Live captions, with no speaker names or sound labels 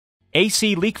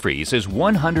AC Leak Freeze is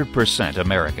 100%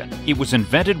 American. It was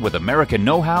invented with American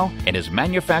know-how and is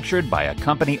manufactured by a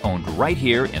company owned right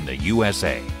here in the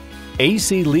USA.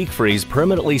 AC Leak Freeze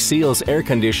permanently seals air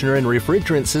conditioner and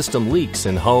refrigerant system leaks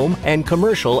in home and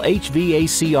commercial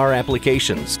HVACR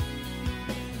applications.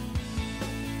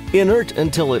 Inert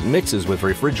until it mixes with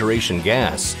refrigeration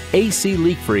gas, AC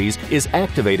Leak Freeze is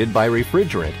activated by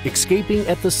refrigerant escaping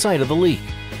at the site of the leak,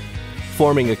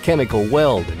 forming a chemical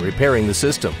weld and repairing the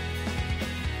system.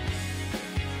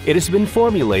 It has been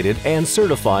formulated and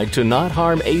certified to not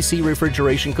harm AC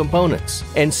refrigeration components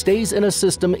and stays in a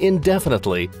system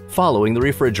indefinitely following the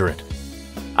refrigerant.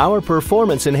 Our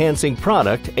performance-enhancing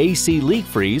product, AC Leak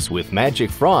Freeze with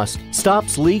Magic Frost,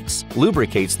 stops leaks,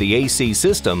 lubricates the AC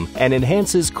system, and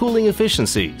enhances cooling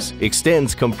efficiencies,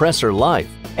 extends compressor life,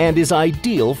 and is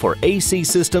ideal for AC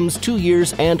systems 2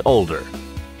 years and older.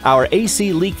 Our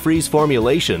AC Leak Freeze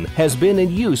formulation has been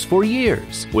in use for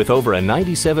years with over a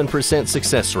 97%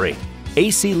 success rate.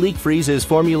 AC Leak Freeze is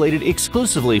formulated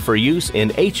exclusively for use in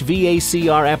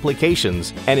HVACR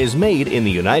applications and is made in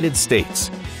the United States.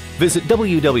 Visit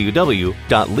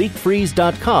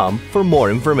www.leakfreeze.com for more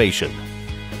information.